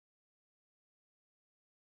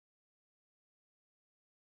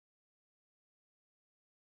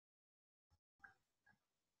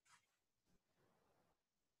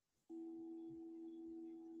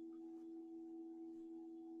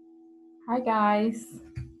Hi guys.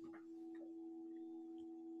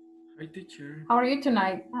 Hi teacher. How are you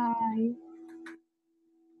tonight? Hi.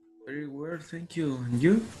 Very well, thank you. And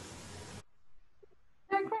you?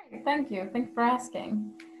 Doing great, thank you. Thank you for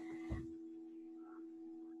asking.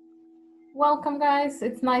 Welcome guys.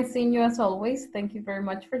 It's nice seeing you as always. Thank you very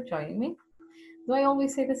much for joining me. Do I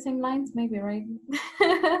always say the same lines? Maybe, right?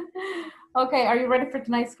 Okay, are you ready for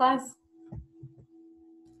tonight's class?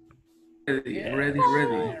 Ready.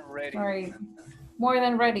 All right. More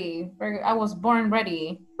than ready. I was born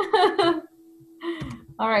ready.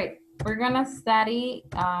 All right, we're gonna study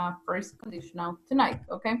first conditional tonight,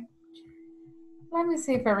 okay? Let me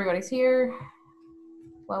see if everybody's here.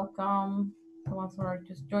 Welcome, the ones who are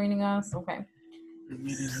just joining us, okay.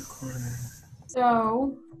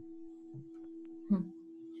 So,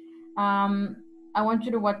 I want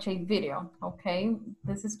you to watch a video, okay?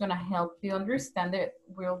 This is gonna help you understand it.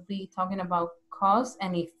 We'll be talking about cause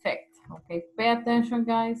and effect, okay? Pay attention,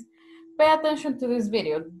 guys. Pay attention to this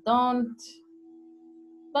video. Don't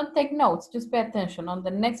take notes, just pay attention. On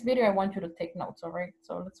the next video, I want you to take notes, all right?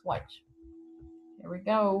 So let's watch. Here we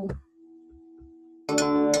go.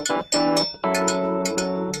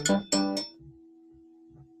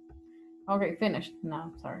 Okay, finished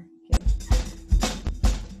now, sorry. Okay.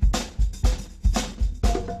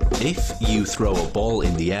 If you throw a ball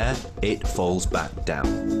in the air, it falls back down.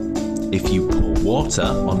 If you pour water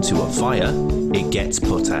onto a fire, it gets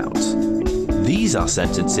put out. These are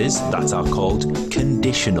sentences that are called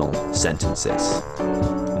conditional sentences.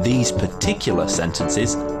 These particular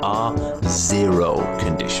sentences are zero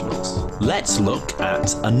conditionals. Let's look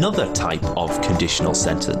at another type of conditional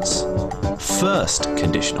sentence. First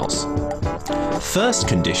conditionals. First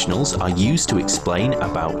conditionals are used to explain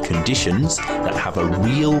about conditions that have a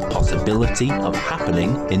real possibility of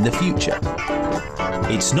happening in the future.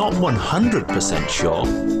 It's not 100% sure,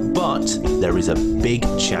 but there is a big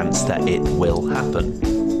chance that it will happen.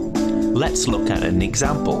 Let's look at an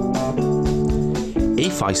example.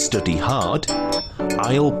 If I study hard,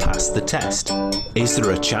 I'll pass the test. Is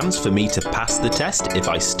there a chance for me to pass the test if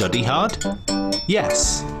I study hard?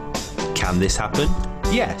 Yes. Can this happen?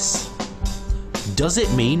 Yes. Does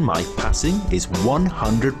it mean my passing is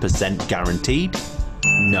 100% guaranteed?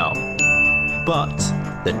 No. But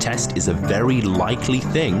the test is a very likely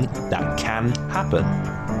thing that can happen.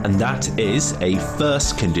 And that is a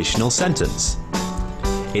first conditional sentence.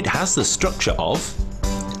 It has the structure of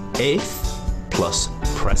if plus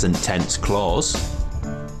present tense clause,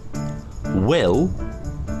 will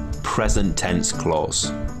present tense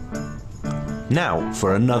clause. Now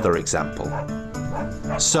for another example.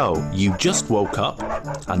 So you just woke up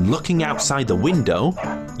and looking outside the window,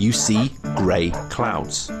 you see grey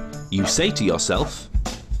clouds. You say to yourself,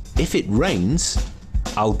 if it rains,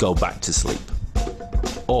 I'll go back to sleep.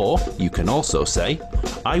 Or you can also say,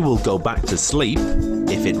 I will go back to sleep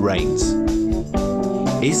if it rains.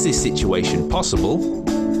 Is this situation possible?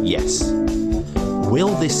 Yes.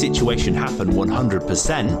 Will this situation happen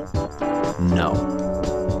 100%? No.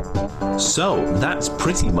 So that's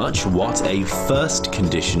pretty much what a first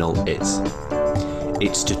conditional is.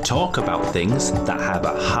 It's to talk about things that have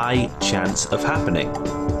a high chance of happening.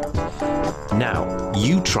 Now,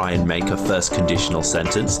 you try and make a first conditional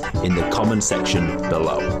sentence in the comment section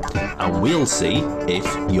below, and we'll see if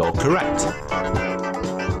you're correct.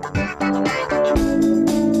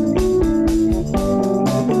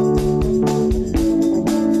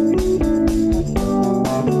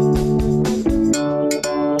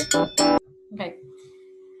 Okay.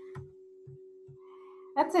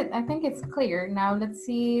 That's it. I think it's clear. Now let's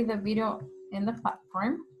see the video in the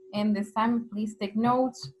platform. And this time, please take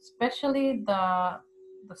notes, especially the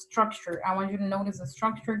structure. I want you to notice the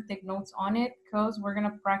structure, take notes on it, because we're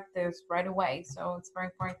gonna practice right away. So it's very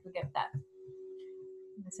important to get that.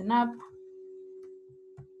 Listen up.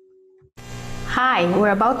 Hi,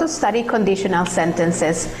 we're about to study conditional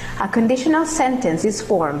sentences. A conditional sentence is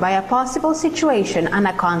formed by a possible situation and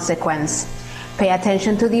a consequence. Pay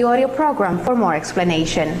attention to the audio program for more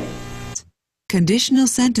explanation. Conditional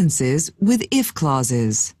sentences with if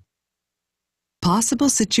clauses. Possible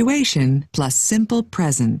situation plus simple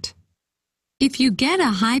present. If you get a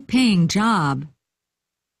high-paying job.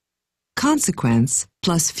 Consequence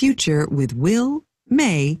plus future with will,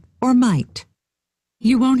 may, or might.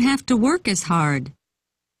 You won't have to work as hard.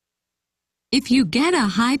 If you get a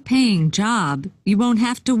high-paying job, you won't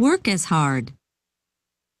have to work as hard.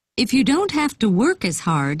 If you don't have to work as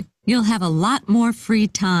hard, you'll have a lot more free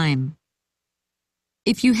time.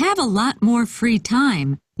 If you have a lot more free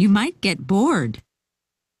time, you might get bored.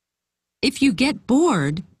 If you get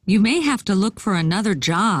bored, you may have to look for another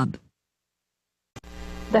job.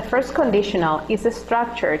 The first conditional is a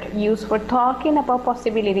structure used for talking about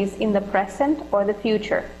possibilities in the present or the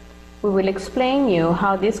future. We will explain you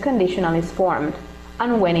how this conditional is formed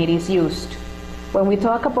and when it is used. When we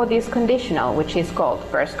talk about this conditional, which is called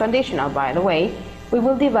first conditional by the way, we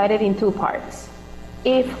will divide it in two parts,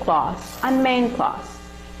 if clause and main clause.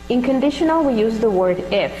 In conditional we use the word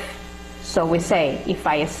if. So we say, if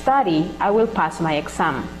I study, I will pass my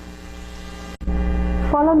exam.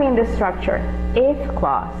 Follow me in the structure. If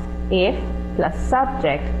clause, if plus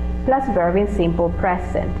subject plus verb in simple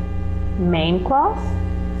present. Main clause,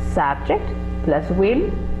 subject plus will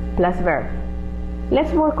plus verb.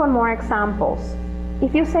 Let's work on more examples.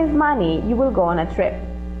 If you save money, you will go on a trip.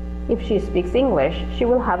 If she speaks English, she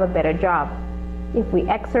will have a better job. If we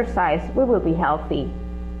exercise, we will be healthy.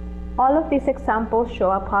 All of these examples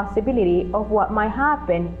show a possibility of what might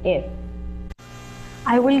happen if.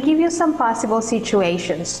 I will give you some possible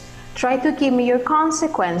situations. Try to give me your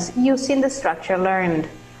consequence using the structure learned.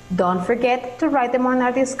 Don't forget to write them on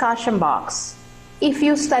our discussion box. If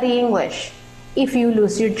you study English, if you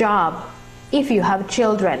lose your job, if you have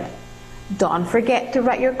children, don't forget to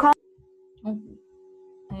write your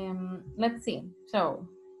let's see. So,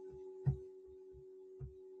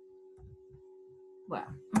 well,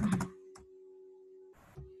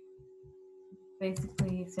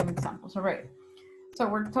 basically some examples. All right. So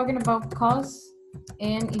we're talking about cause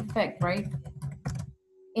and effect, right?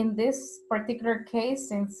 In this particular case,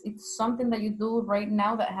 since it's something that you do right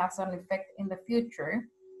now that has an effect in the future,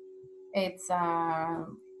 it's a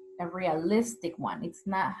realistic one. It's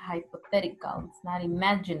not hypothetical. It's not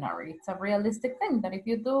imaginary. It's a realistic thing that if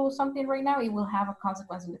you do something right now, it will have a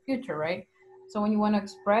consequence in the future, right? So when you want to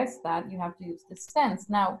express that, you have to use this tense.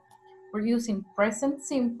 Now, we're using present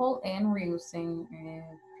simple and we're using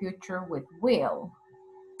future with will.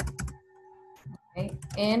 Okay.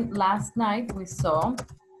 And last night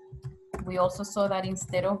we also saw that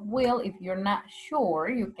instead of will, if you're not sure,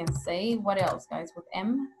 you can say what else, guys, with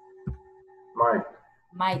M? Might.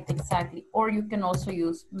 Might, exactly. Or you can also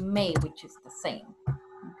use may, which is the same.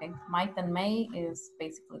 Okay, might and may is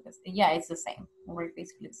basically the same. Yeah, it's the same. We're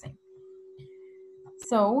basically the same.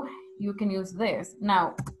 So you can use this.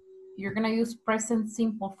 Now, you're gonna use present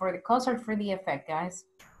simple for the cause or for the effect, guys?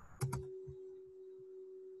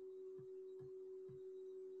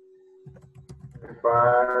 If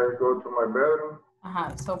I go to my bedroom.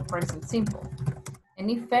 So present simple. An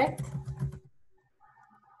effect,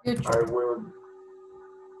 future. I will.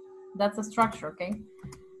 That's the structure, okay?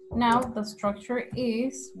 Now the structure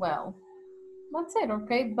is, well, that's it,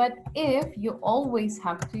 okay? But if, you always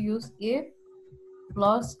have to use if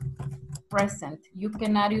plus present. You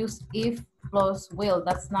cannot use if plus will.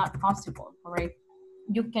 That's not possible, all right?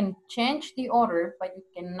 You can change the order, but you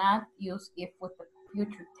cannot use if with the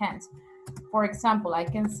future tense. For example, I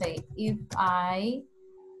can say if I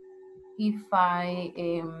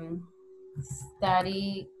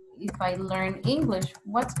study, if I learn English,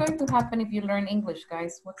 what's going to happen if you learn English,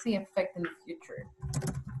 guys? What's the effect in the future?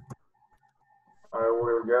 I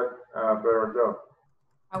will get a better job.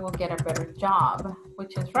 I will get a better job,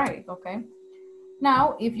 which is right, okay?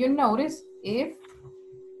 Now, if you notice, if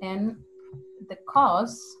and the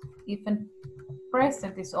cause, if and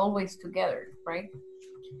present is always together, right?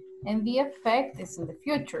 And the effect is in the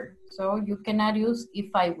future. So you cannot use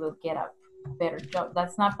if I will get a better job.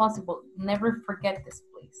 That's not possible. Never forget this,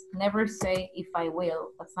 please. Never say if I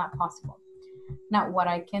will. That's not possible. Now, what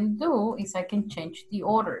I can do is I can change the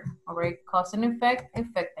order, all right? Cause and effect,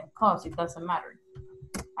 effect and cause. It doesn't matter.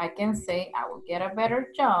 I can say I will get a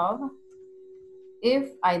better job if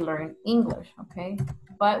I learn English, okay?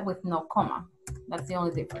 But with no comma. That's the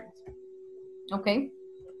only difference. Okay?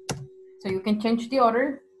 So you can change the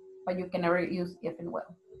order, but you can never use if and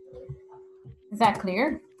will. Is that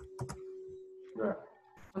clear? Yeah.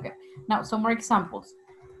 Okay. Now, some more examples.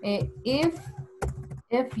 If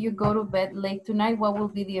you go to bed late tonight, what will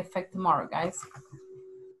be the effect tomorrow, guys?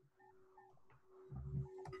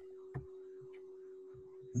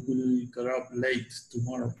 I will get up late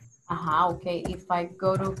tomorrow. Okay. If I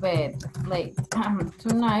go to bed late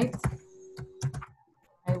tonight,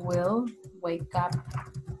 I will wake up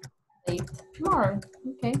late tomorrow.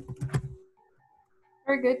 Okay.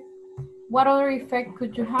 Very good. What other effect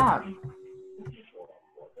could you have?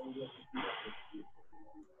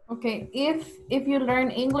 Okay, if you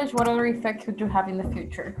learn English, what other effect could you have in the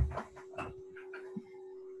future?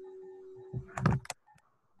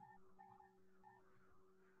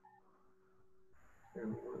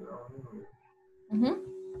 Mm-hmm.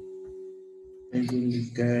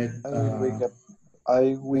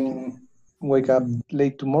 I will wake up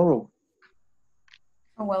late tomorrow.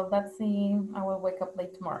 Well, let's see. I will wake up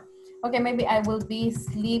late tomorrow. Okay, maybe I will be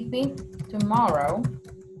sleepy tomorrow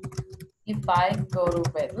if I go to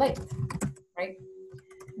bed late, right?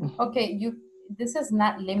 Okay, this is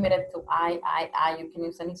not limited to I. You can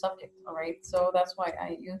use any subject, all right? So that's why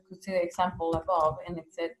you could see the example above, and it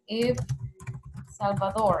said if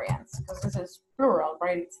Salvadorians, because this is plural,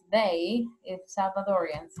 right? It's they, if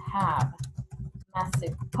Salvadorians have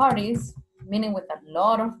massive parties, meaning with a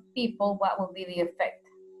lot of people, what will be the effect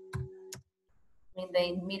in the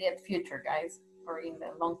immediate future, guys, or in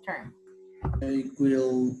the long term? They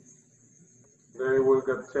will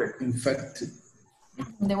get sick. infected.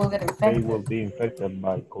 They will get infected. They will be infected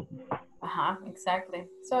by COVID. Exactly.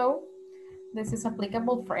 So this is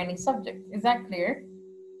applicable for any subject. Is that clear?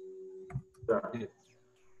 Yeah.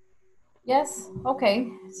 Yes. Okay.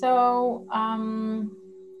 So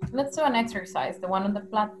let's do an exercise, the one on the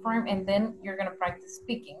platform, and then you're gonna practice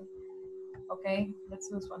speaking. Okay. Let's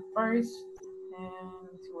do this one first, and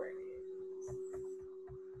let's see where it is.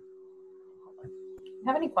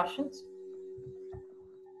 Have any questions?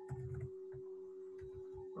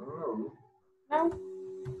 No. No?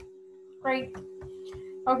 Great.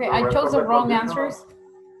 Okay, I chose the wrong answers.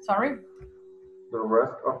 Sorry? The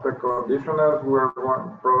rest of the conditionals we are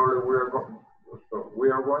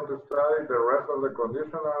going to study the rest of the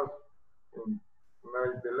conditionals in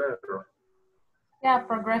maybe later. Yeah,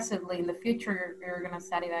 progressively in the future you're gonna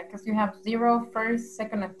study that because you have 0, first,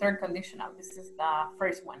 second, and third conditional. This is the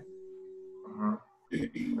first one.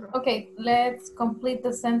 Okay, let's complete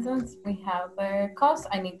the sentence. We have the cause.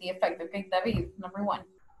 I need the effect. Okay, David, number 1.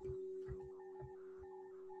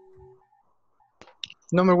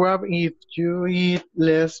 Number 1, if you eat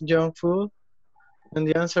less junk food, and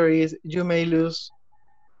the answer is you may lose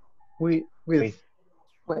weight. Wait.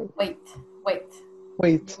 Weight.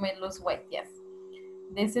 You may lose weight, yes.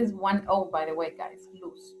 This is 1 O, by the way, guys,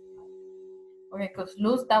 lose. Okay, because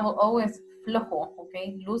lose double O is flojo,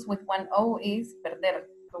 okay? Lose with 1 O is perder,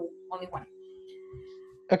 so only 1.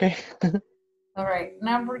 Okay. All right,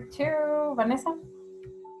 number 2, Vanessa.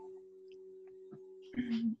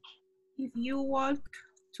 If you walk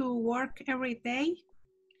to work every day,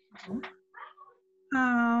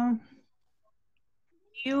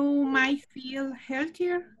 you might feel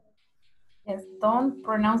healthier. Yes, don't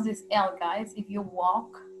pronounce this L, guys. If you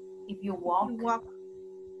walk to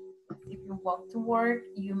work,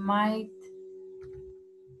 you might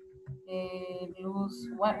lose.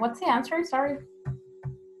 What's the answer? Sorry.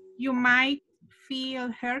 You might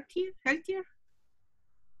feel healthier.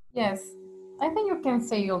 Yes, I think you can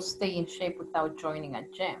say you'll stay in shape without joining a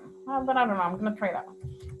gym, but I don't know. I'm gonna try that one.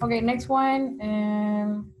 Okay, next one.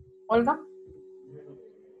 Olga.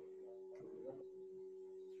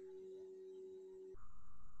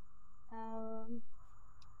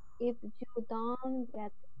 If you don't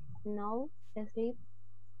get enough sleep,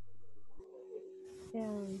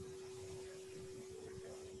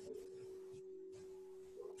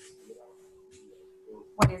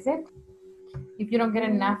 what is it? If you don't get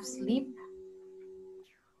enough sleep?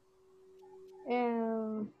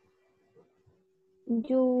 You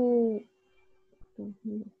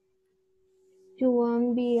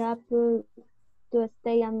won't be able to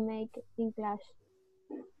stay awake in class.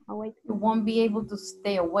 You won't be able to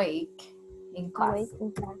stay awake in class.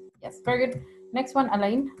 Yes, very good. Next one,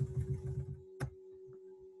 Alain.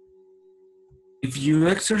 If you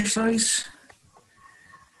exercise,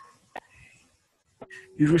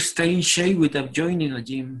 you stay in shape without joining a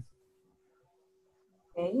gym.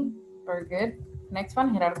 Okay, very good. Next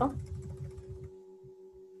one, Gerardo.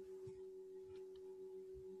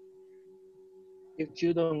 If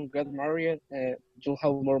you don't get married, you'll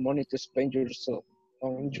have more money to spend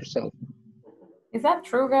on yourself. Is that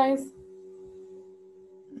true, guys?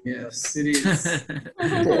 Yes, it is. You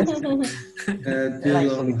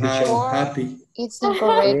don't have happy. It's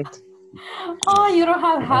incorrect. Oh, you don't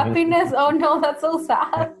have happiness? Oh no, that's so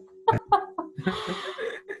sad.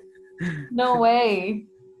 No way.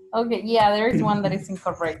 Okay, yeah, there is one that is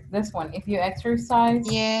incorrect. This one, if you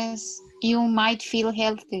exercise. Yes, you might feel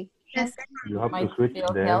healthy. Yes. You have might to switch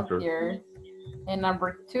feel the healthier. answer. And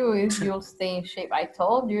number 2 is you'll stay in shape. I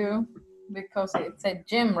told you because it said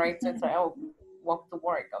gym, right? So it's like, oh, walk to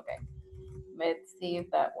work. Okay, let's see if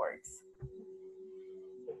that works.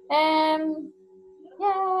 And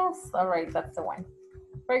yes, all right, that's the one.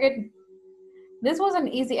 Very good. This was an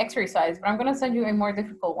easy exercise, but I'm gonna send you a more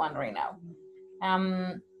difficult one right now.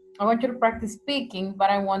 I want you to practice speaking, but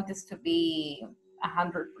I want this to be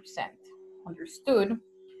 100% understood.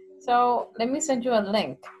 So let me send you a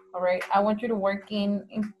link, all right? I want you to work in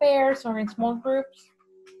pairs or in small groups,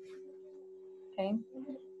 okay?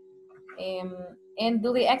 and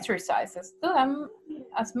do the exercises. Do them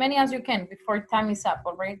as many as you can before time is up,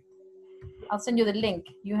 all right? I'll send you the link.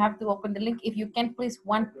 You have to open the link. If you can, please,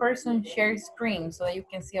 one person share screen so that you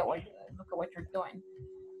can see look at what you're doing.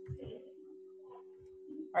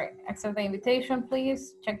 All right, accept the invitation,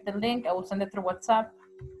 please. Check the link. I will send it through WhatsApp.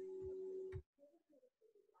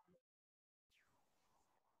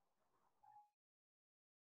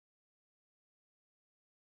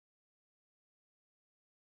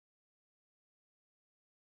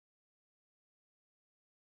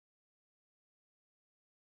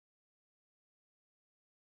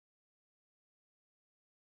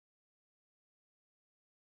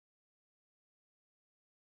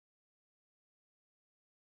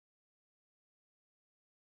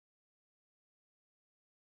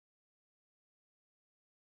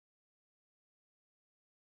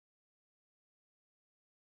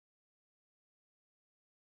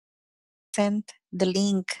 Send the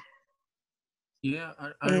link Yeah, I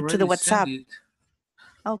to already the sent WhatsApp. it.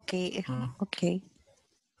 Okay, okay.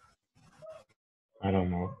 I don't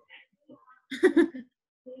know.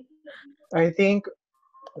 I think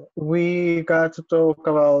we got to talk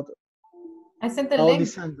about I sent the all link.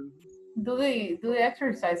 these sentences. Do the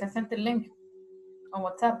exercise. I sent the link on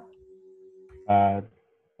WhatsApp.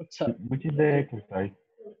 Which is the exercise?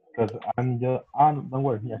 Because I'm just, don't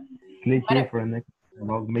worry, yeah. Click here for an exercise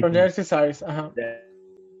about For making the exercise,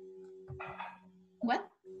 What?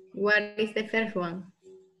 What is the first one?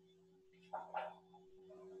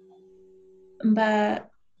 But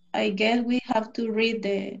I guess we have to read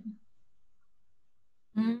the.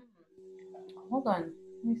 Hold on.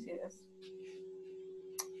 Let me see this.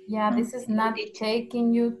 Yeah, this is not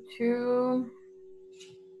taking you to.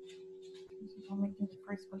 Making the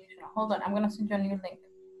first conditional. Hold on, I'm gonna send you a new link.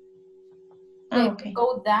 Yeah, if you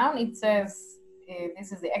go down, it says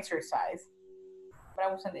this is the exercise, but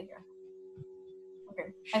I will send it here.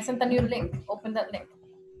 Okay, I sent a new link. Open that link.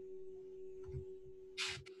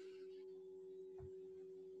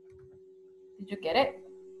 Did you get it?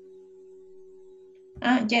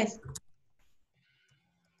 Yes.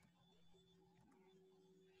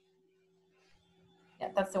 Yeah,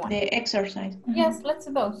 that's the one. The exercise. Yes, let's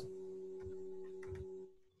do those.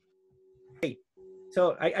 Okay,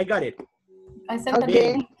 so I got it. I sent a new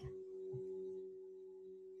link.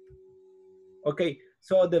 Okay,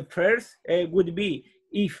 so the first would be,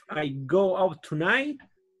 if I go out tonight,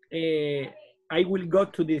 I will go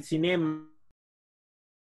to the cinema.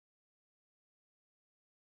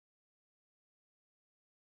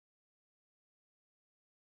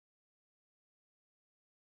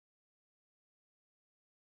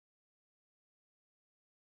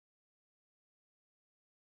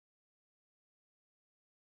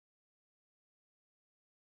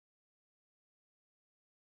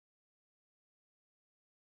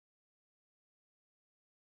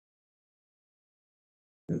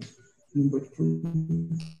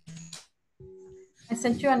 I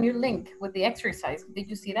sent you a new link with the exercise. Did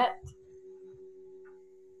you see that?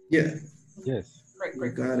 Yeah. Yes.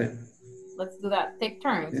 Great. Got it. Let's do that. Take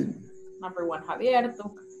turns. Yeah. Number 1, Javier,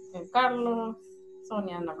 tú, Carlos,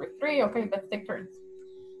 Sonia, number 3. Okay, let's take turns.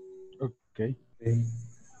 Okay.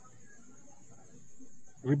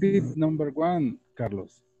 Repeat number 1,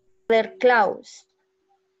 Carlos. Klaus.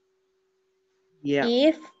 Yeah.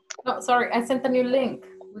 If. No, sorry, I sent a new link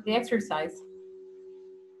with the exercise.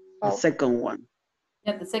 The second one.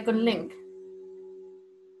 Yeah, the second link.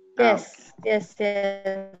 Yes, yes,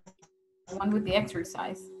 yes. The one with the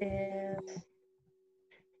exercise. Yes.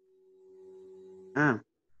 Yeah,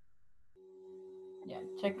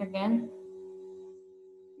 check again.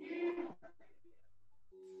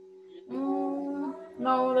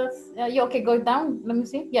 No, that's, yeah, okay, go down. Let me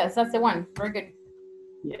see. Yes, that's the one. Very good.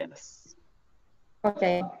 Yes.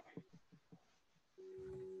 Okay.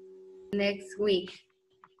 Next week.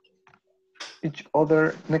 Each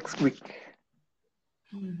other next week.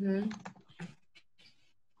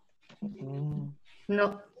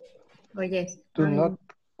 No. Oh, yes. Do not,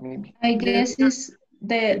 maybe. I guess it's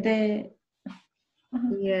the.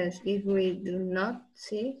 Yes, if we do not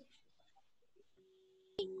see.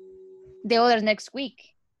 The other next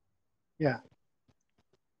week. Yeah.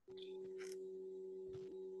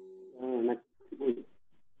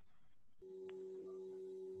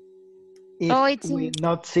 If we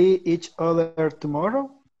not see each other tomorrow?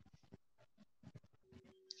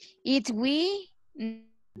 If we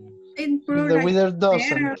improve, The like weather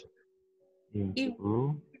doesn't. If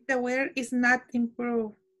the weather is not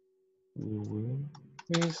improved.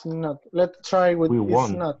 It's not. Let's try with it's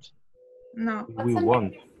not. No.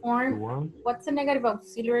 What's the negative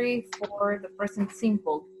auxiliary for the present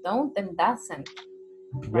simple? Don't and doesn't.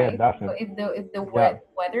 right? doesn't. So if the Yeah.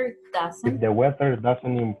 weather If doesn't the weather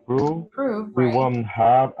doesn't improve, improve, we right? won't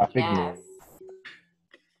have a picnic.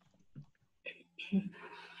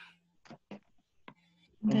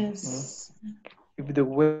 Yes. This. If the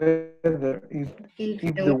weather, If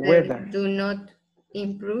the the weather weather. do not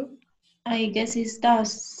improve, I guess it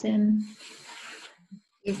doesn't.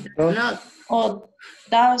 it does Does. not. Or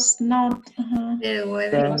does not. The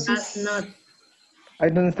weather Does. does not. I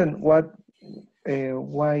don't understand what.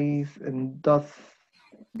 Why is and does.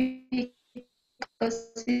 Because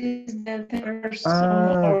it's the third person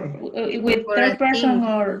Ah, or okay. with For third a person thing,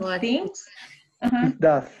 or what? things. It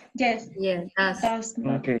does. Yes. Yeah, does. Does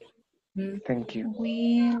not. Okay. Thank you.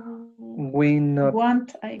 We not.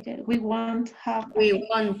 want. I guess we want have. We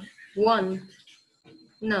want.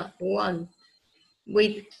 No, want.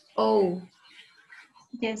 With O.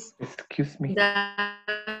 Yes. Excuse me.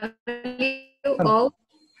 W-O.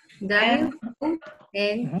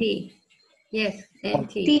 W-O-N-T. Yes,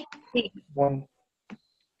 N-T. T. One.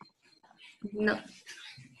 No.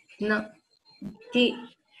 No. T.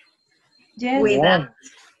 Yes. Without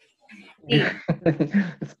T.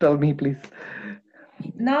 Spell me, please.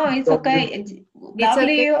 No, it's okay. It's okay.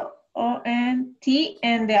 W-O-N-T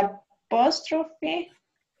and the apostrophe.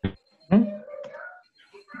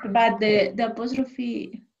 But the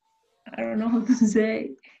apostrophe, I don't know how to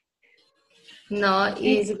say. No,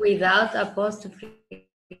 it's without apostrophe.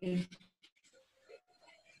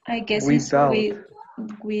 I guess Without. it's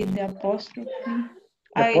with the apostrophe.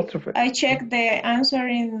 Apostrophe. I checked the answer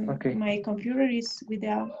in my computer is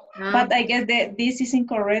without, but I guess that this is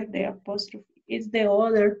incorrect. The apostrophe it's the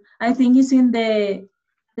other. I think it's in the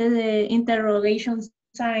interrogation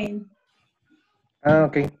sign. Ah,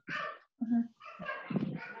 okay.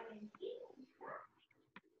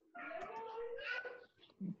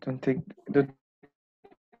 Don't take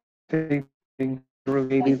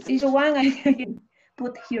interrogated. Is the one I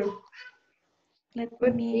put here. Let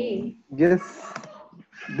me. Yes.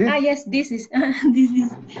 This. Ah, yes, this is this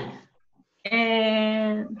is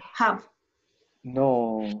and have.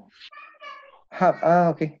 No. Have. Ah,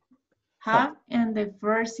 okay. Have and the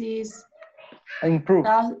first is improve.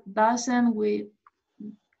 Doesn't with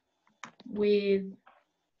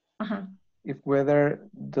If weather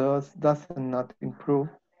does not improve.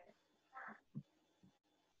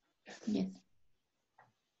 Yes.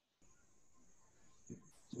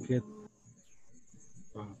 Get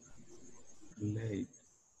back late.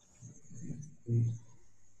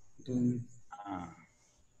 Don't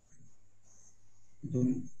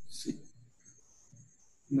see.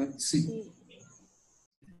 Not see.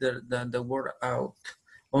 The word out.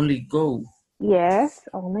 Only go. Yes,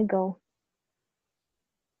 only go.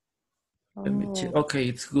 Let me check. Okay,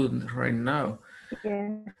 it's good right now.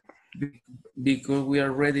 Yeah. Because we are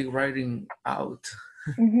already writing out.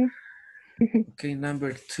 Okay,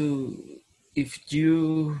 number 2. If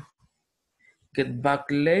you get back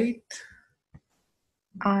late,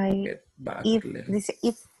 if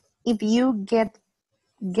you get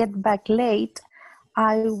back late,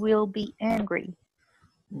 I will be angry.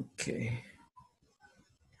 Okay.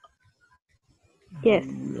 Yes. I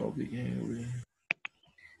will be angry.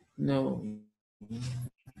 No.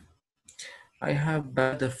 I have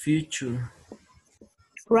bad future.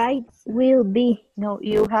 Right, will be. No,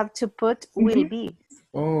 you have to put will be.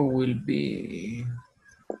 Oh, will be.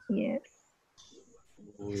 Yes.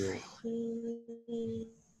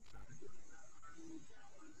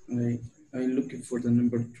 I'm looking for the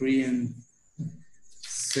number 3 and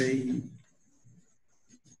say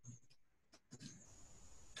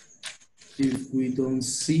if we don't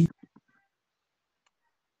see.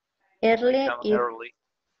 Early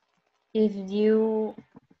if you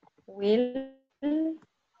will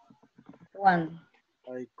want.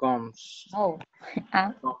 I comes. Oh.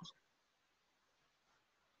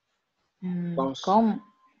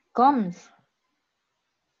 Comes.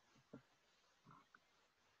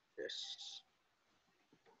 Yes.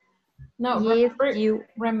 No, If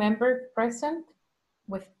remember present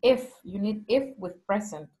with if. You need if with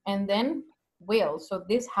present and then will. So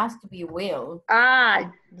this has to be will.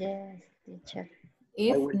 Ah, yes, teacher.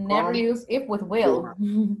 If never use if with will.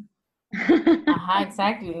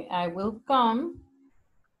 Exactly. I will come.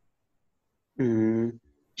 Yeah,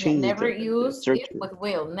 never use if with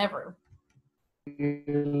will. Never.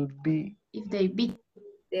 Will be. If they be.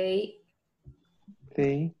 They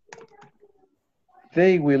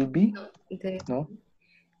will be. No.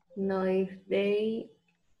 No, if they.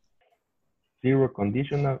 Zero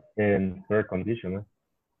conditional and third conditional.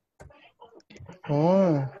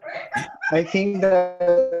 Oh, I think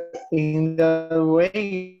that in that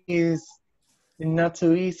way is Not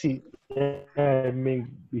too easy. Yeah, I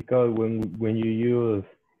mean, because when you use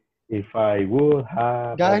if I would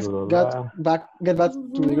have blah Guys, blah blah. get back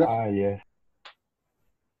to the Ah, yes.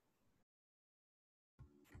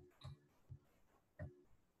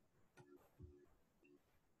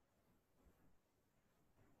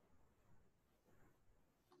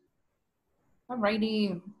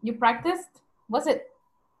 Alrighty, you practiced? Was it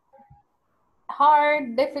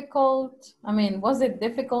hard, difficult? I mean, was it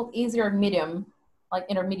difficult, easy, or medium? Like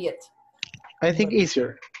intermediate? I think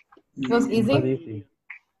easier. It was easy? Easy.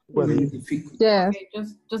 Well, easy. Yes. Okay,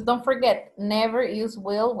 just don't forget, never use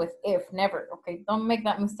will with if, never, okay? Don't make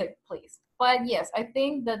that mistake, please. But yes, I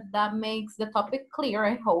think that makes the topic clear,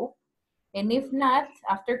 I hope. And if not,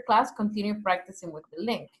 after class, continue practicing with the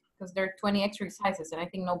link because there are 20 exercises and I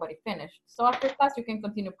think nobody finished. So after class, you can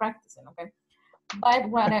continue practicing, okay? But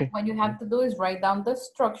what you have to do is write down the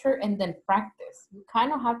structure and then practice. You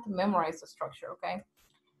kind of have to memorize the structure, okay?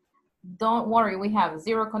 Don't worry, we have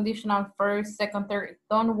zero conditional, first, second, third.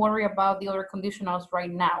 Don't worry about the other conditionals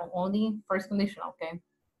right now. Only first conditional, okay?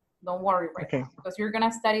 Don't worry right now because you're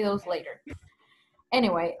gonna study those later.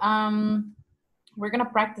 Anyway, we're gonna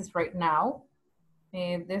practice right now.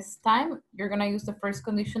 This time, you're gonna use the first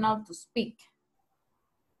conditional to speak.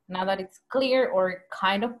 Now that it's clear or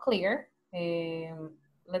kind of clear,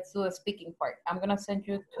 let's do the speaking part. I'm gonna send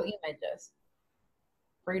you 2 images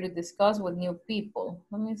for you to discuss with new people.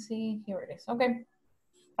 Let me see, here it is, okay.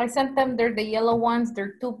 I sent them, they're the yellow ones,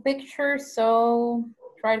 they're 2 pictures, so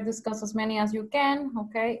try to discuss as many as you can,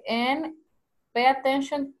 okay? And pay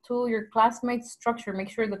attention to your classmates' structure, make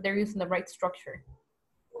sure that they're using the right structure.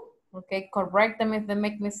 Okay, correct them if they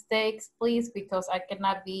make mistakes, please, because I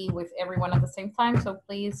cannot be with everyone at the same time. So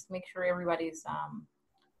please make sure everybody's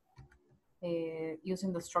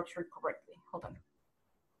using the structure correctly. Hold on.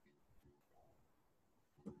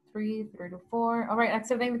 3 to 4. All right,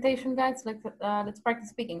 accept the invitation, guys. Let's practice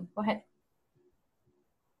speaking. Go ahead.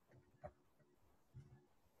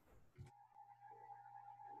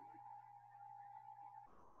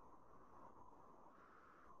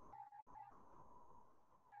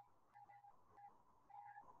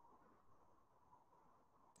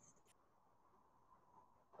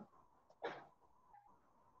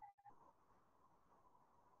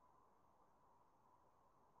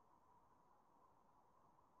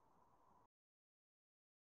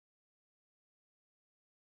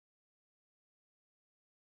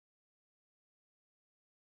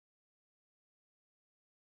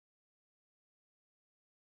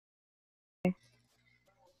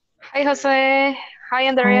 Hi, Jose. Hi,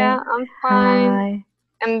 Andrea. I'm fine. Hi.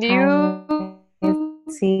 And you?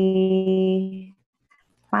 See.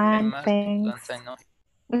 Fine, thanks.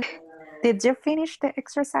 Did you finish the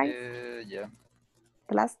exercise? Yeah.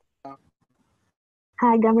 The last?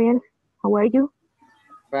 Hi, Gabriel. How are you?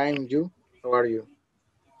 Fine, you? How are you?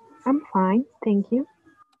 I'm fine, thank you.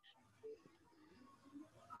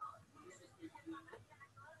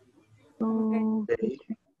 Okay.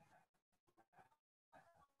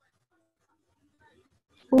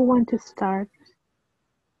 Who want to start?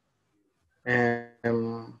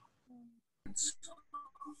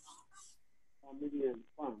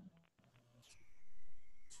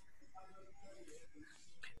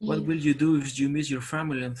 What will you do if you miss your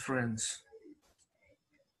family and friends?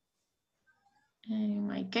 In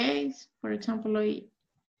my case, for example,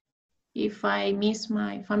 if I miss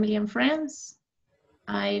my family and friends,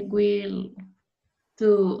 I will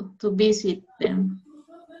to visit them.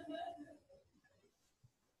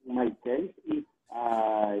 In my case, if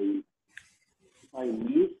I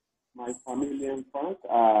miss my family and friends,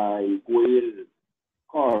 I will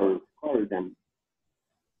call them.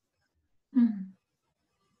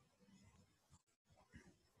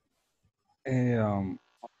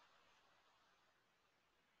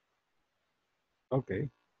 Okay.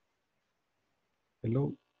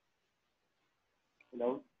 Hello.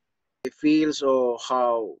 Hello. They feel so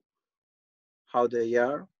how they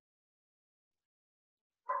are,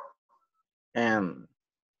 and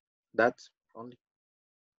that's only.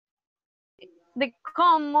 The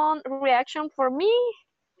common reaction for me,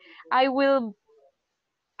 I will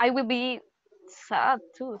be sad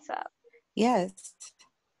too. Sad. Yes.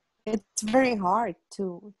 It's very hard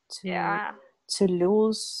to Yeah. to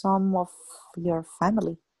lose some of your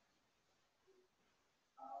family.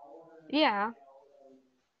 Yeah.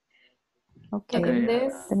 Okay. In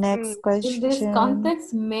this, The next question. In this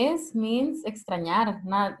context, miss means extrañar,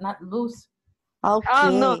 not lose. Okay. Oh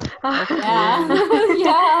no. Okay.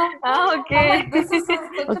 Yeah. Okay. I'm like, this is such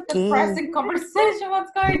a depressing conversation.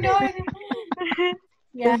 What's going on?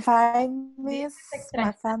 Yeah. If I miss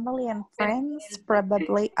my family and friends,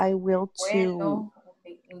 probably I will to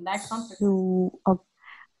Okay. In that context.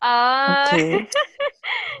 Ah, okay.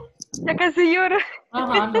 ya casi lloro. No.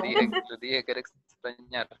 Lo dije que era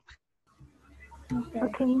extrañar.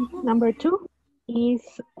 Okay, number 2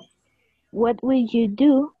 is what will you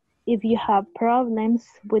do if you have problems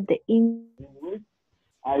with the English?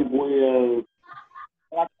 I will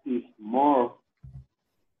practice more.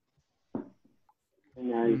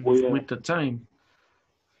 And I will, with the time.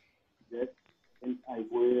 yes, and I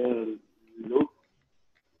will look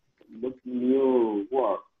new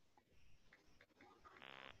work.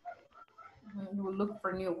 You will look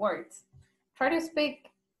for new words. Try to speak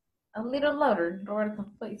a little louder, Roberto,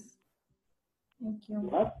 please. Thank you.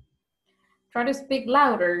 What? Try to speak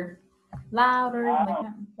louder. Louder.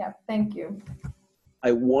 Yeah, thank you.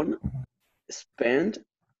 I won't spend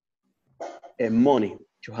money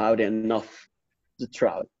to have enough to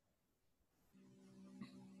travel.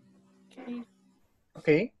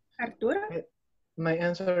 Okay. Arturo? My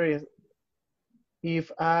answer is,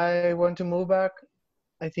 if I want to move back,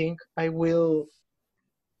 I think I will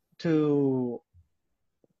to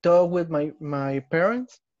talk with my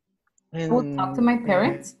parents. And, I will talk to my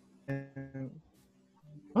parents.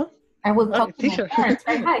 What? I will talk to my parents.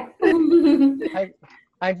 Right? Hi.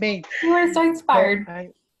 I made. You are so inspired.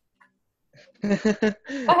 Go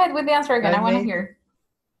ahead with the answer again. I want to hear.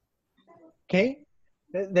 Okay.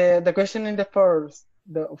 The question in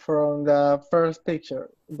from the first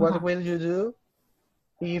picture. What will you do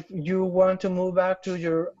if you want to move back to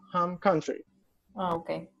your home country? Oh,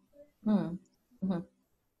 okay.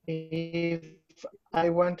 If I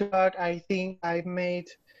want to back, I think I made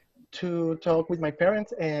to talk with my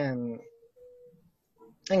parents and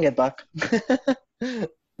get back.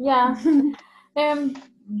 Yeah.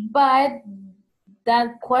 But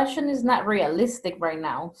that question is not realistic right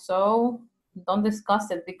now. So don't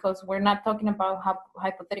discuss it because we're not talking about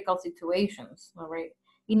hypothetical situations. All right.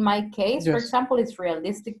 In my case, for example, it's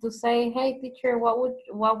realistic to say, hey, teacher, what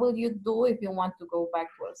will you do if you want to go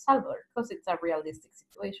back to El Salvador? Because it's a realistic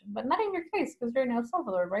situation, but not in your case because you're in El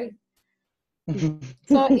Salvador, right?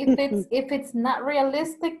 So if it's not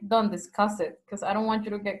realistic, don't discuss it because I don't want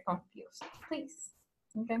you to get confused, please.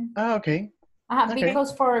 Okay. Okay.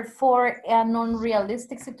 Because for a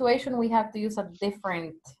non-realistic situation, we have to use a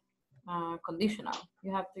different conditional.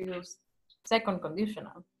 You have to use second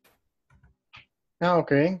conditional.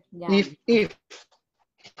 Okay. Yeah. If.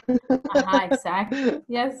 Exactly.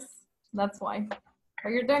 Yes, that's why.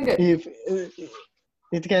 But you're doing good. If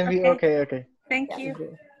it can be okay. Thank you.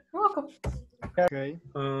 You're welcome. Okay.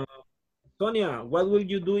 Sonia, what will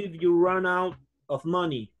you do if you run out of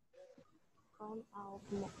money? Run out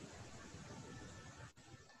money.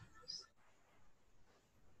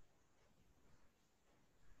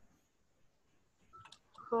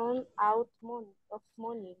 Run out of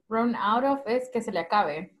money. Run out of es que se le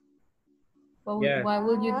acabe. What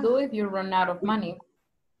will you do if you run out of money?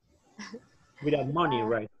 Without money,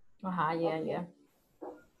 right? Yeah.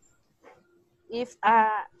 If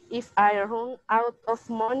I run out of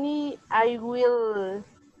money, I will.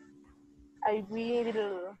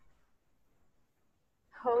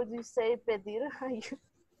 How do you say pedir?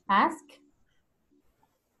 Ask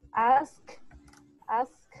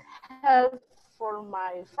help for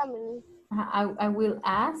my family. I will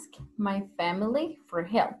ask my family for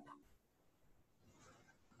help.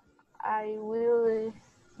 I will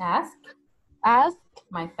ask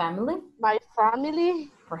my family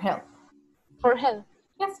for help.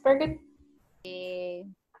 Yes, very good.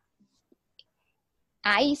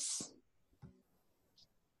 Ice.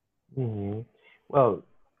 Well,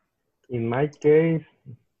 in my case,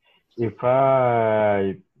 if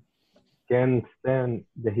I can stand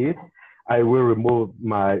the heat, I will remove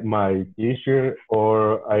my t-shirt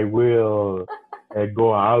or I will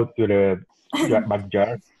go out to the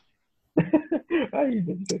backyard. Hi.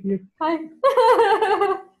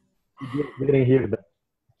 Didn't hear that.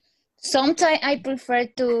 Sometimes I prefer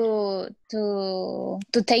to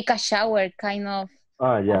take a shower, kind of.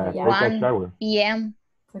 Yeah, take a shower. p.m.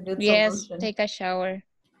 Yes, solution. take a shower.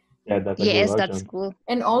 Yeah, that's a good option. That's good.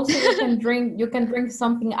 And also you can drink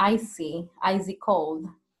something icy cold,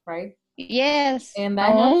 right? Yes. And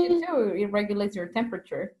that helps you too. It regulates your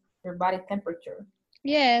temperature, your body temperature.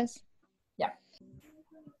 Yes. Yeah.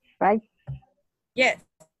 Right? Yes.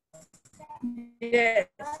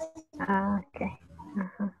 Okay.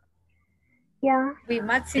 Yeah. We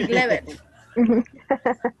matching level.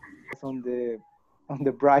 on the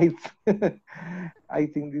brides. I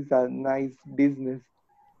think this is a nice business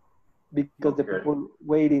because the people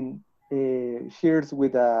waiting shares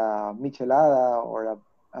with a michelada or a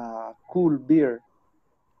a cool beer.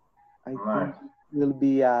 I Nice. think it will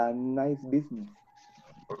be a nice business.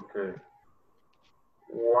 Okay.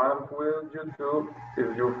 What will you do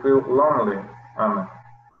if you feel lonely, Anna?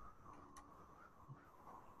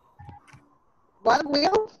 What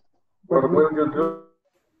will? What will you do?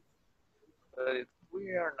 But we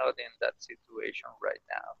are not in that situation right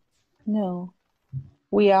now. No,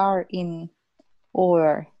 we are in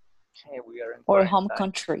our, Hey, we are in our home quarantine.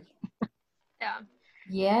 country. Yeah.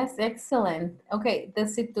 Yes, excellent. Okay, the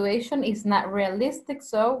situation is not realistic,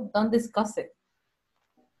 so don't discuss it.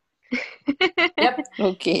 Yep.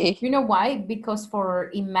 Okay. You know why? Because for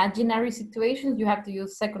imaginary situations, you have to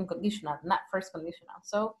use second conditional, not first conditional.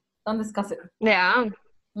 So don't discuss it. Yeah.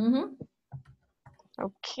 Mm-hmm.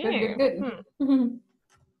 Okay. Good.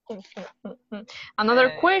 Another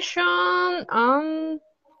Hey. question. Number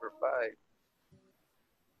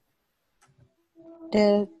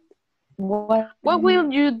 5. What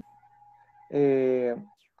will you?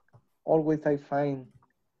 Always I find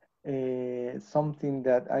something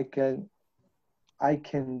that I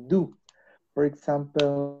can do. For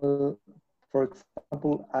example,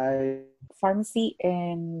 I Pharmacy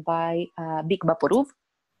and buy a big Vaporub.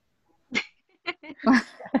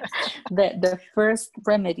 the first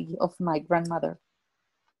remedy of my grandmother.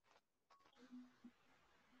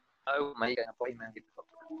 I will make an appointment with the doctor.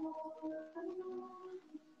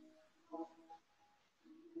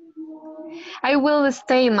 I will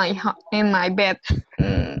stay in my bed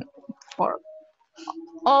for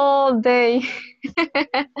all day.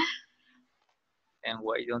 And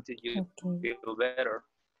why don't you feel better?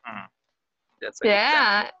 That's a good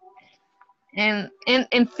Yeah. And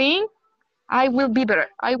think I will be better.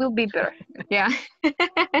 I will be better. Yeah.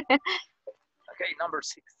 Okay, number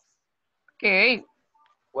 6. Okay.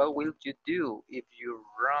 What will you do if you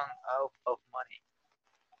run out of money?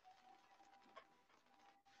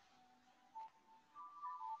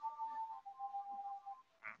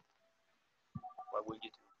 What will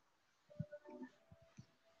you do?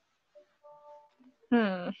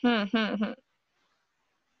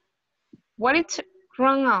 What is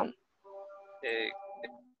run out?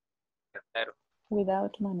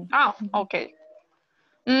 Without money. Oh, okay.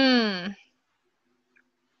 You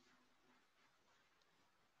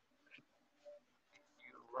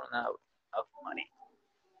run out of money.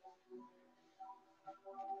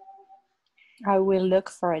 I will look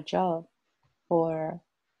for a job, or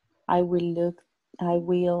I will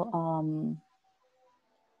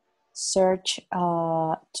search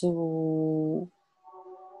to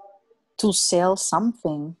sell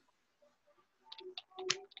something.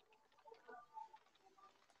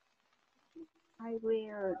 I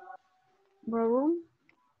will borrow.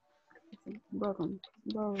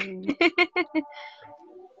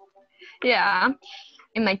 Yeah.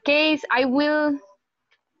 In my case, I will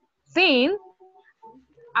think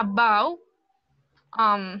about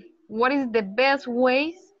what is the best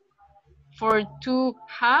ways for to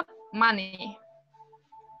have money.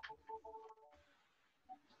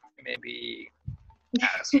 Maybe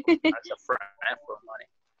ask a friend for money.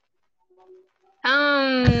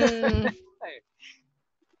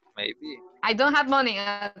 Maybe. I don't have money.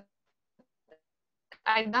 I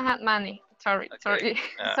don't have money. Sorry. Okay.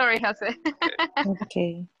 Sorry, Jose.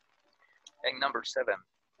 Okay. And number 7.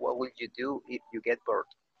 What will you do if you get bored?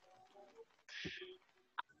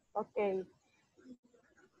 Okay.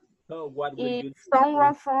 So what will you do?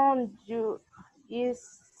 If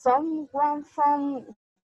someone from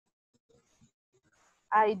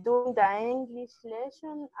I doing the English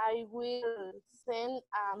lesson, I will send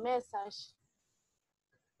a message.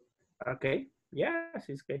 Okay. Yes,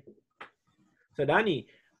 it's okay. So Danny,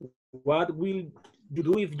 what will you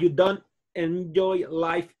do if you don't enjoy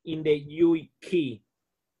life in the UK?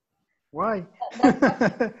 Why?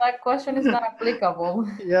 That question is not applicable.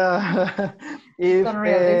 Yeah.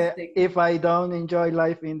 If I don't enjoy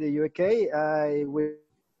life in the UK, I will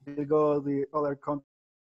go the other country.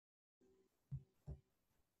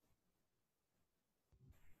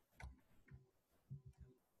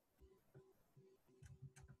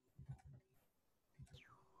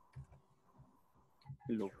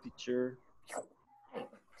 Hello, teacher.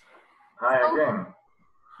 Hi again.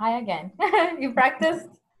 Hi again. You practiced?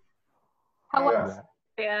 How was?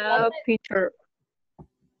 Yeah, teacher.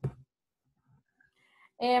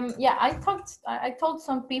 Yeah, I told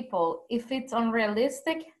some people if it's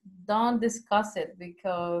unrealistic, don't discuss it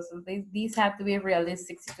because these have to be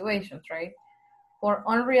realistic situations, right? For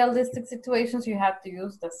unrealistic situations, you have to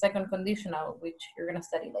use the second conditional, which you're gonna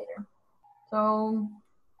study later. So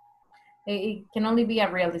it can only be a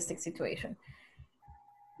realistic situation.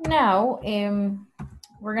 Now,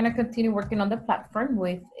 we're gonna continue working on the platform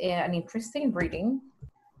with an interesting reading.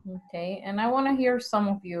 Okay, and I want to hear some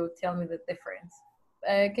of you tell me the difference.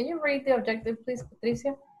 Can you read the objective, please,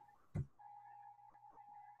 Patricia?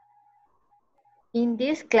 In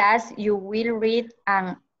this class, you will read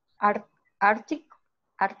an article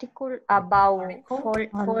about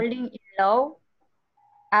falling in love.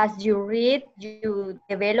 As you read, you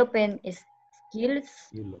developing skills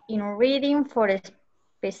in reading for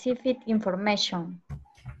specific information.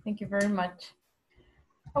 Thank you very much.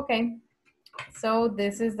 Okay, so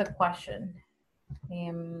this is the question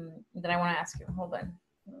that I want to ask you. Hold on.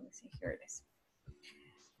 Let me see. Here it is.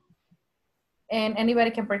 And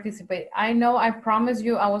anybody can participate. I know I promised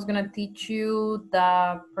you I was going to teach you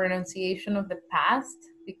the pronunciation of the past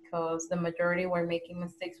because the majority were making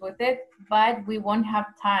mistakes with it, but we won't have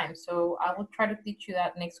time. So I will try to teach you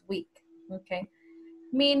that next week. Okay.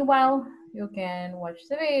 Meanwhile, you can watch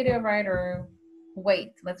the video, right? Or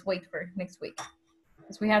wait. Let's wait for next week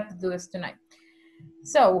because we have to do this tonight.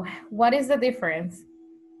 So what is the difference?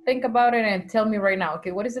 Think about it and tell me right now,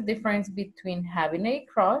 okay, what is the difference between having a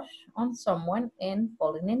crush on someone and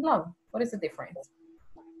falling in love? What is the difference?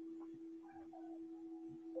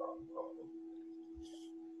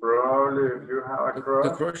 Probably if you have a crush.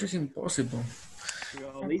 The crush is impossible.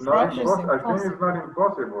 No, I think it's not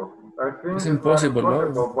impossible. I think It's it's impossible, not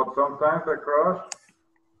impossible, but sometimes a crush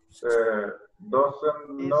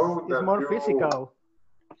doesn't know that it's more you... physical.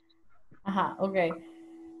 Okay.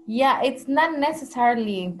 Yeah, it's not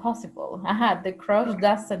necessarily impossible. The crush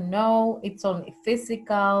doesn't know, it's only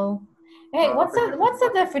physical. Hey, what's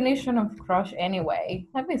the definition of crush anyway?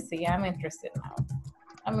 Let me see, I'm interested now.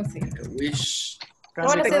 Let me see. Wish. I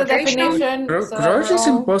want to see the definition. Crush is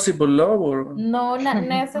impossible love or? No, not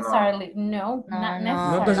necessarily. No, not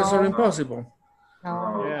necessarily. Not necessarily impossible.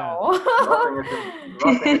 No.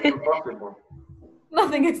 Nothing is impossible.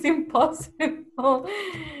 Nothing is impossible.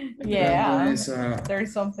 Yeah, Then it's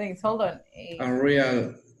there's some things. Hold on. a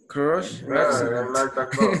real crush. Wait.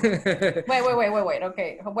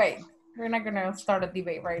 Okay, wait. We're not gonna start a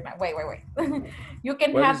debate right now. Wait. You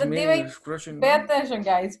can have the debate. Pay attention,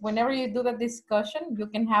 guys. Whenever you do the discussion, you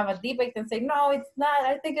can have a debate and say, no, it's not.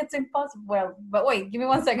 I think it's impossible. Well, but wait, give me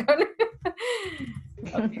 1 second.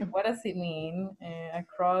 Okay, what does it mean? A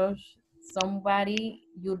crush, somebody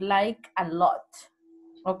you like a lot.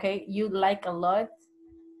 Okay, you like a lot.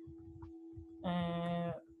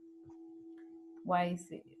 Why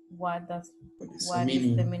is it? What is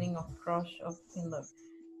the meaning of crush in love?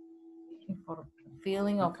 For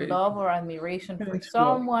feeling of love or admiration for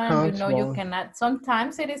someone, you know, you cannot.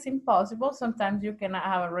 Sometimes it is impossible. Sometimes you cannot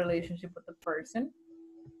have a relationship with the person.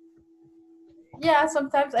 Yeah,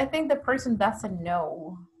 sometimes I think the person doesn't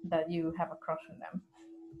know that you have a crush on them.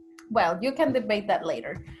 Well, you can debate that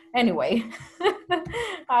later. Anyway,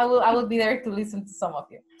 I will be there to listen to some of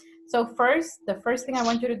you. So the first thing I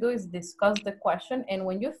want you to do is discuss the question. And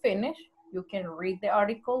when you finish, you can read the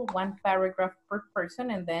article, 1 paragraph per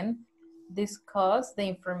person, and then discuss the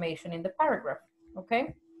information in the paragraph.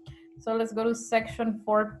 Okay? So let's go to section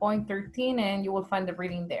 4.13 and you will find the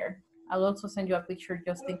reading there. I'll also send you a picture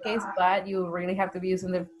just in case, but you really have to be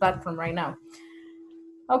using the platform right now.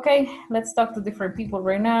 Okay, let's talk to different people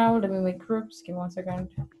right now. Let me make groups. Give me 1 second.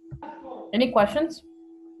 Any questions?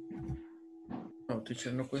 No,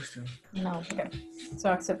 teacher, no question. No, okay.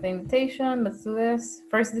 So accept the invitation. Let's do this.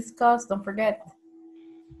 First discuss, don't forget.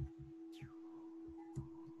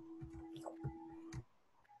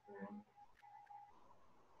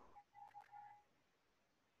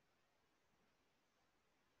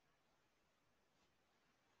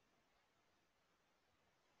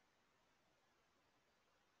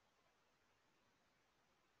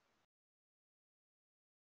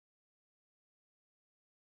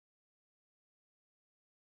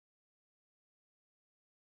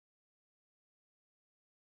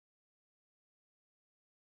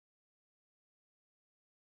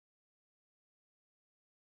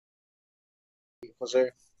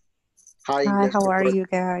 Jose. Hi, Hi, how are you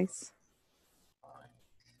guys?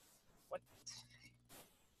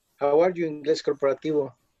 How are you, Ingles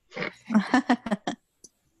Corporativo?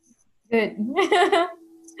 Good.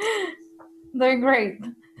 They're great.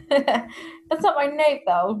 That's not my name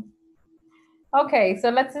though. Okay, so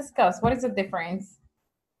let's discuss. What is the difference?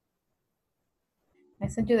 I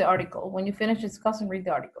sent you the article. When you finish discussing, read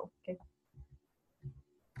the article. Okay.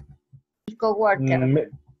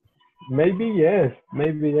 Maybe yes.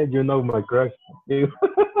 Maybe yes. You know my crush. It's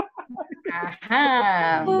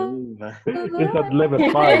at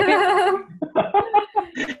level 5.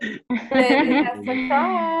 Baby has a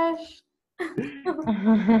crush.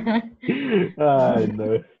 I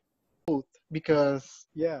know. because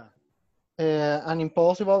an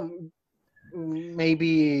impossible,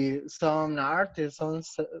 maybe some artist, some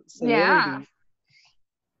celebrity,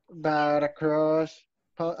 but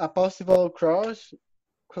a possible crush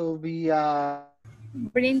could be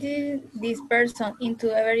Bringing this person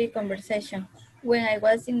into every conversation. When I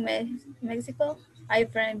was in Mexico, I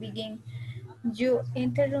friend began you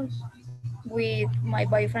interrupt with my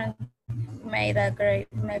boyfriend made a great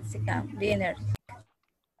Mexican dinner.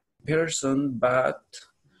 Person, but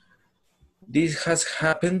this has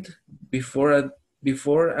happened before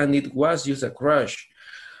and it was just a crush.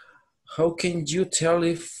 How can you tell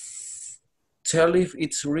if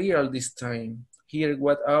it's real this time? Hear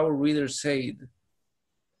what our reader said.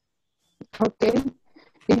 Okay,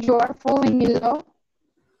 if you are falling in love,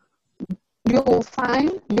 you will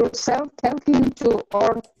find yourself talking to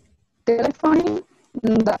or telephoning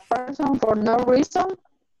the person for no reason.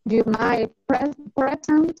 You might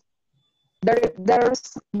pretend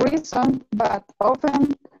there's reason, but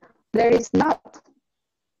often there is not.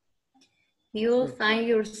 You'll find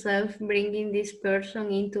yourself bringing this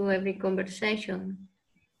person into every conversation.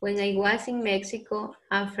 When I was in Mexico,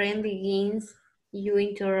 a friend begins, you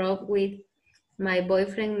interrupt with, my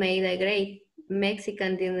boyfriend made a great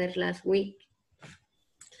Mexican dinner last week.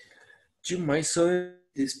 You might say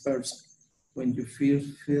this person. When you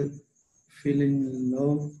feeling in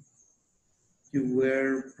love, you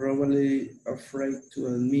were probably afraid to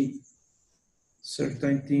admit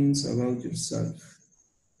certain things about yourself.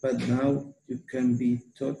 But now you can be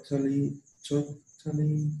totally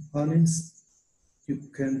honest. You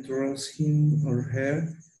can trust him or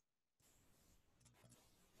her.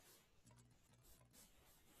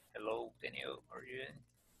 Hello, Daniel. Are you in?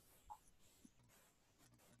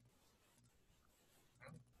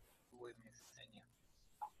 We miss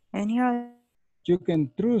Daniel. You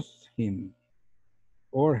can trust him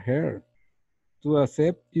or her to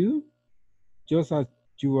accept you just as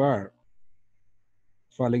you are.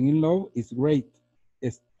 Falling in love is great.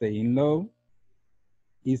 Staying in love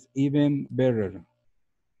is even better.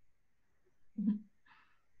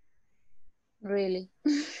 Really?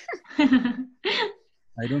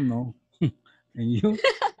 I don't know. And you?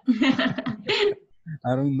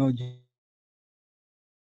 I don't know.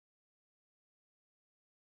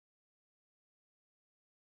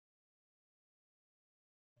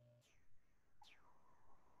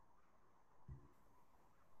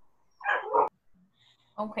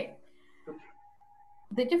 Okay.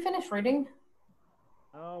 Did you finish reading?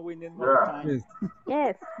 Oh, we need more time.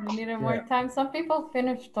 Yes. We needed more time. Some people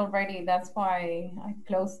finished already. That's why I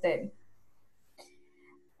closed it.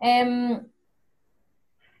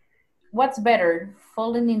 What's better,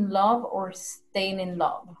 falling in love or staying in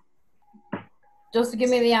love? Just give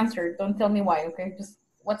me the answer. Don't tell me why, okay? Just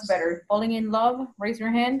what's better, falling in love? Raise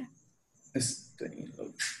your hand. Staying in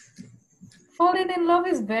love. Falling in love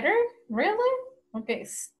is better? Really? Okay,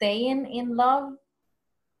 staying in love?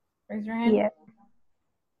 Raise your hand. Yeah.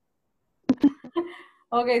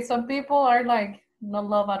 Okay, some people are like, no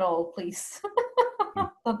love at all, please.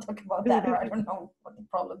 Don't talk about that, or I don't know what the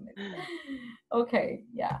problem is. Okay,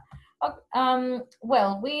 yeah.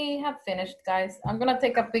 Well, we have finished, guys. I'm gonna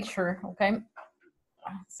take a picture, okay?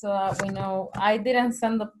 So that we know. I didn't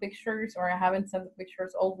send the pictures, or I haven't sent the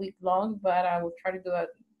pictures all week long, but I will try to do it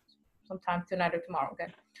sometime tonight or tomorrow,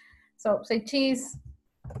 okay? So say cheese.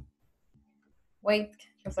 Wait,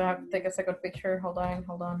 because I have to take a second picture. Hold on.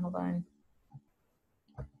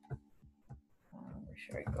 Where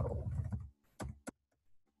should I go?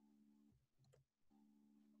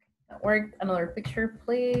 That worked. Another picture,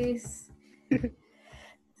 please.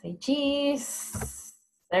 Say cheese.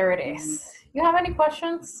 There it is. You have any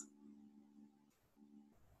questions?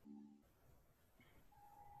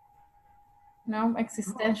 No?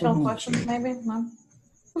 Existential questions, maybe? No?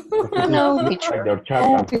 No,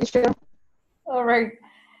 teacher. All right.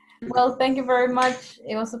 Well, thank you very much.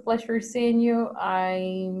 It was a pleasure seeing you.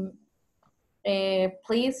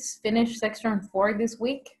 Please finish section 4 this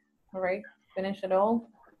week. All right, finish it all.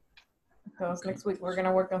 Because next week we're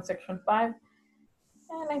gonna work on section 5.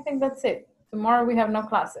 And I think that's it. Tomorrow we have no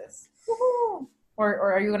classes. Woohoo!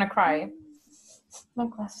 Or are you gonna cry? No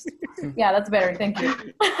classes. Yeah, that's better. Thank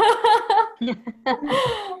you.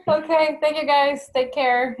 Okay, thank you guys. Take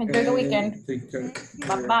care. Enjoy the weekend. Take care.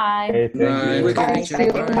 Bye-bye. Thank you.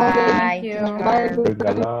 Thank you. Good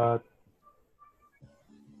a lot.